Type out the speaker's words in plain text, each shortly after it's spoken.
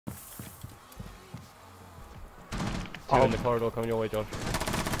Two in the corridor coming your way, John.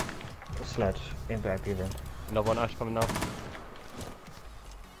 Sledge, in back even. Another one, Ash coming now.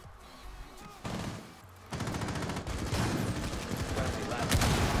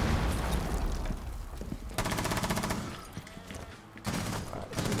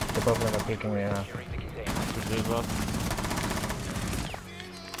 The both of them are peeking me now. As well.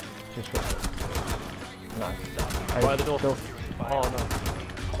 Just nice. Right at the door. Oh no.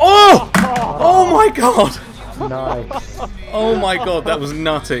 Oh! Oh my god! Nice. Oh my god, that was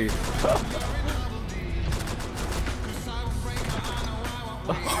nutty.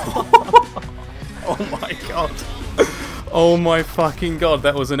 Oh my god. Oh my fucking god,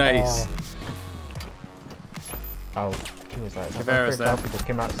 that was an ace. Oh, who was that? Caveira's there. Valkyrie just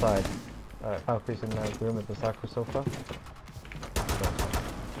came outside. Valkyrie's in the room with the sacro sofa.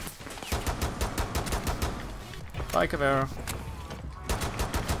 Bye, Caveira.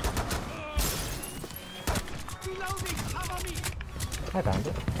 Hi,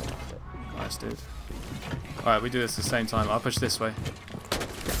 Bandit. Nice, dude. Alright, we do this at the same time. I'll push this way.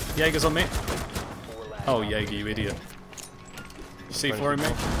 Jaeger's on me. Oh, Jaeger, you idiot. You C4ing me?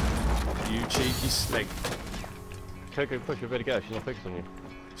 You cheeky snake. Coco, push, you better go. She's not focused on you.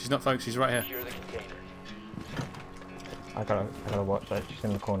 She's not focused, she's right here. I gotta watch that. She's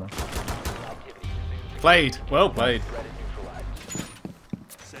in the corner. Played! Well played.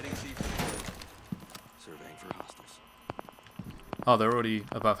 Oh, they're already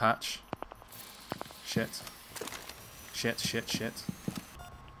above hatch. Shit. Shit, shit, shit.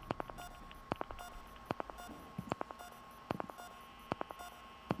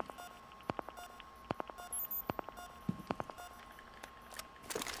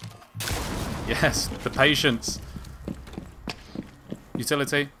 Yes, the patience.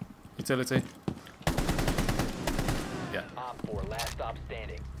 Utility. Utility. Yeah. Last stop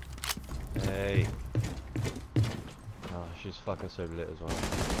standing. Hey. Oh, she's fucking so lit as well.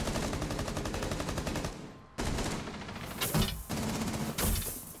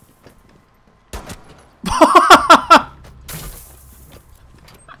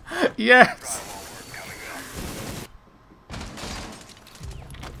 Yes!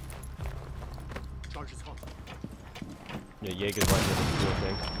 Yeah, Jaeger's right there, that's your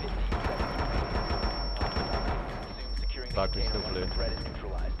thing. Valkyrie's still blue. Threat is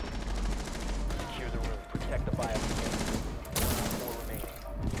neutralized. Secure the room. Protect the bio. 4 remaining.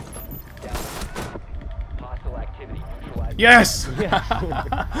 Down. Hostile activity neutralized. Yes!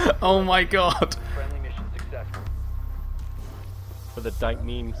 Oh my god. Friendly mission successful. For the dank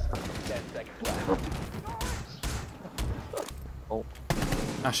memes. 10 seconds left. Oh.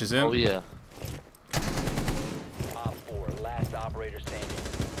 Ash is in. Oh yeah. Op 4. Last operator standing.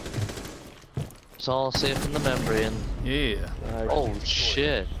 It's all safe in the membrane. Yeah. Oh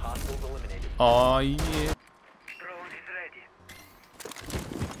shit. Hostiles eliminated. Oh yeah.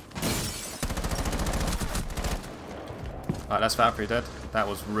 Alright, that's Valkyrie dead. That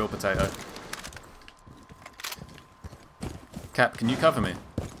was real potato. Cap, can you cover me?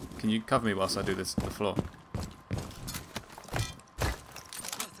 Can you cover me whilst I do this the floor?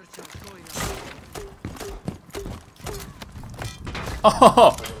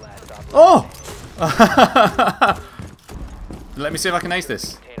 Oh! Oh! Let me see if I can ace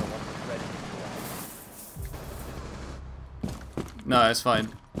this. No, it's fine.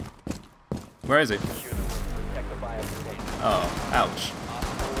 Where is he? Oh, ouch.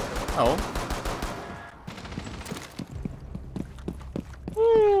 Oh.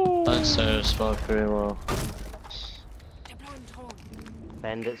 Thanks, Sarah's fuck very well.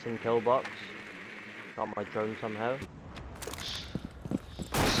 Bandits in kill box. Got my drone somehow.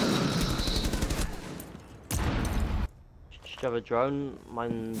 Do you have a drone?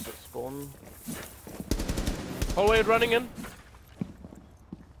 Mine's at spawn. Hallway running in.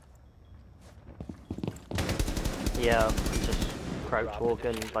 Yeah, I'm just crouch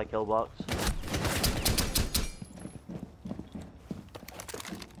walking by kill box.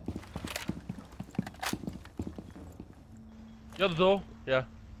 The other door. Yeah.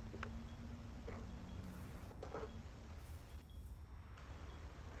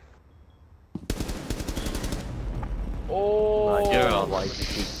 Oh, You're a why did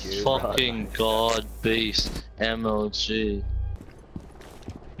you do fucking god beast MLG.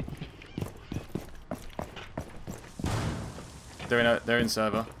 They're in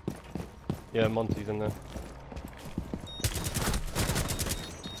server. yeah, Monty's in there.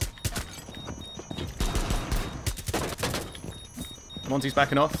 Monty's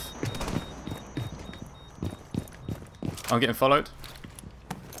backing off. I'm getting followed.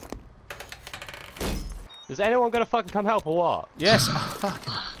 Is anyone gonna fucking come help or what? Yes. Oh, fuck.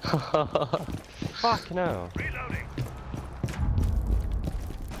 Fuck no.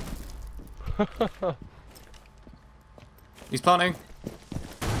 He's planting.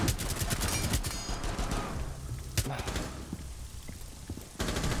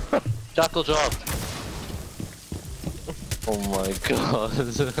 Jackal dropped. Oh my god.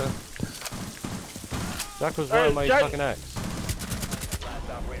 Jackal's wearing my Jack- fucking axe. Last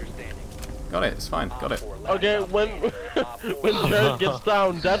operator standing. Got it. It's fine. Got it. Okay, when Jared gets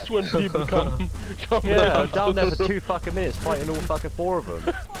down, that's when people come Yeah, I'm down. down there for 2 fucking minutes fighting all fucking 4 of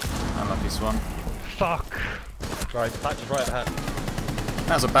them. Unlucky swan. Fuck. Right, patch is right at hand.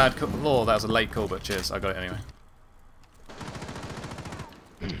 That was a bad call. Oh, that was a late call, but cheers. I got it anyway.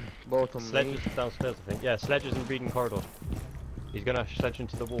 Both on Sledge me. is downstairs, I think. Yeah, Sledge is in reading corridor. He's gonna sledge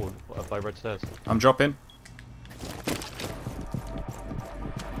into the wall by red stairs. I'm dropping.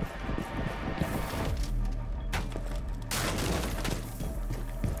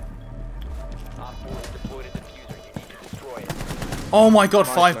 Op 4 has deployed a diffuser. You need to destroy it. Oh my god,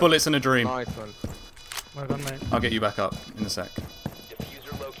 Nice 5 one. bullets in a dream. Nice one. Well done, mate. I'll get you back up in a sec.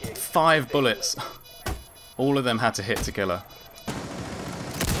 Diffuser located. 5 bullets. All of them had to hit to kill her.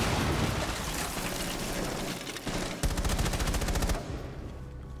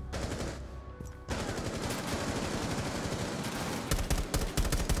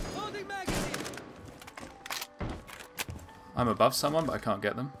 I'm above someone, but I can't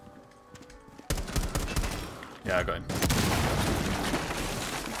get them. Yeah, I got him.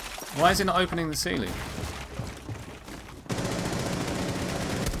 Why is he not opening the ceiling?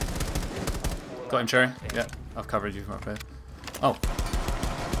 Got him, Cherry. Yeah, I've covered you from up here. Oh.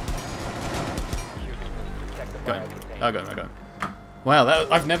 Got him. I got him, I got him. Wow,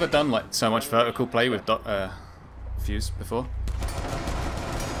 I've never done like so much vertical play with Fuse before.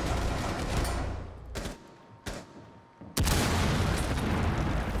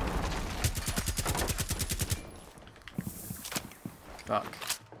 Fuck.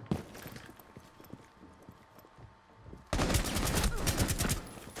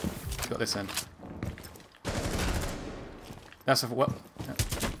 Got this end. That's a what? Yeah.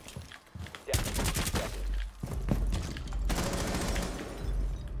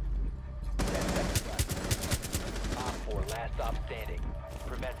 Op 4, last stop standing.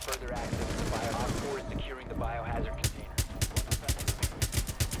 Prevent further access to the bio. Op 4 is securing the biohazard container.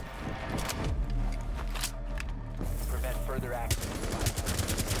 Prevent further access to the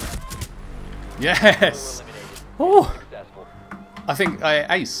biohazard. Yes! Eliminated. Oh! Successful. I think I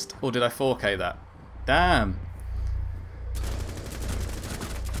aced, or did I 4K that? Damn!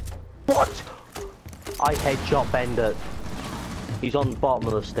 What? I headshot Bandit. He's on the bottom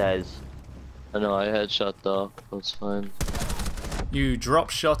of the stairs. I know, I headshot Doc. That's fine. You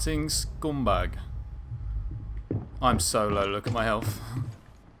drop-shotting scumbag. I'm so low, look at my health.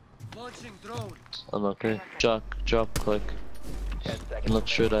 I'm okay. Jack, drop quick. 10 And seconds. look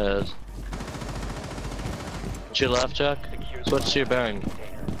straight ahead. To your left, Jack. Secure the Switch to your bearing.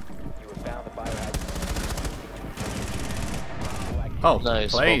 container. You have found the biohazard. Oh,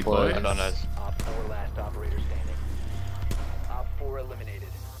 Nice, played, well boys. played. Op 4, last operator standing. Op 4 eliminated.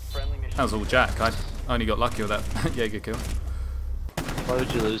 Friendly mission. That was all Jack. I only got lucky with that Jaeger kill. Why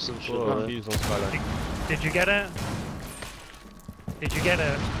would you lose them? Shit, Oh, boy? Fuse on Skyline. Did you get it? Did you get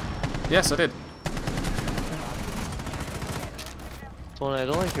it? Yes, I did. Tony, I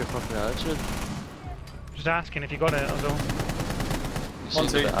don't like your fucking attitude. Just asking if you got it, I was all. You seemed a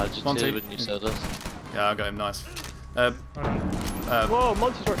Monty, bit agitated Monty. when you said it. Yeah, I got him, nice. Hold on. Whoa,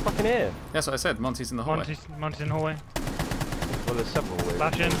 Monty's right fucking here. That's what I said, Monty's in the hallway. Monty's in the hallway. Well, there's several ways.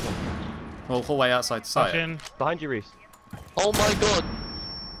 Flash in. Well, hallway outside Flash site. in. Behind you, Reese. Oh my god!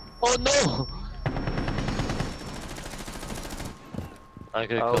 Oh no! I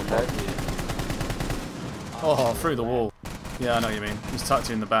could Oh, come okay. up. Oh, through the wall. Yeah, I know what you mean. He's tucked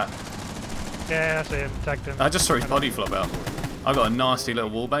you in the back. Yeah, that's it. Tagged him. I just saw his body flop out. I got a nasty little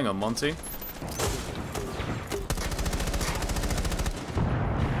wallbang on Monty.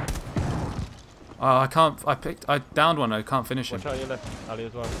 Oh, I can't. I downed one. I can't finish him. Watch out your left, Ali,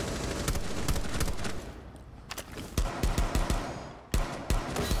 as well.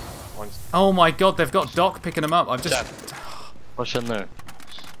 One's Oh my god, they've got Doc picking him up. I've just. Push in there.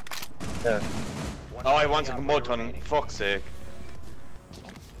 Oh, I want to come out on fuck's sake.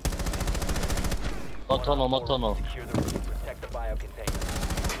 Not tunnel, not tunnel. Secure the room. Protect the bio container.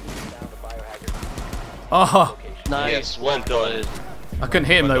 Found the biohazard. Oh, Nice, Yes, well done. played. I couldn't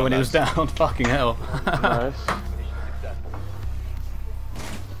hit him Well though when done, he was down. Fucking hell. Nice. Mission successful.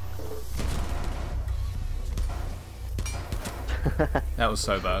 That was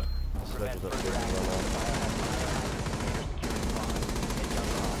so bad. Sledge is up here as well.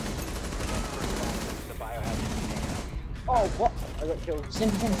 The biohazard container. Oh, what? I got killed. Pick him,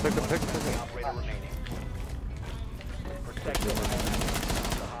 pick him, pick him. Operator remaining. Protect the biohazard.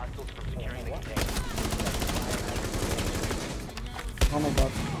 Stop the hostiles from securing the container. Oh my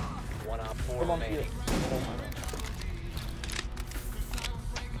god. 1 op 4 Come on, remaining. Oh my god.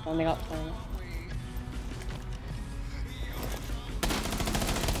 Standing up, standing up.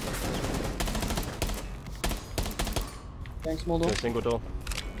 Going small door. Doing single door.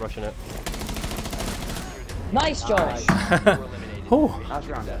 Rushing it. Nice, Josh! Oh. That's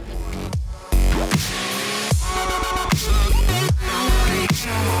round.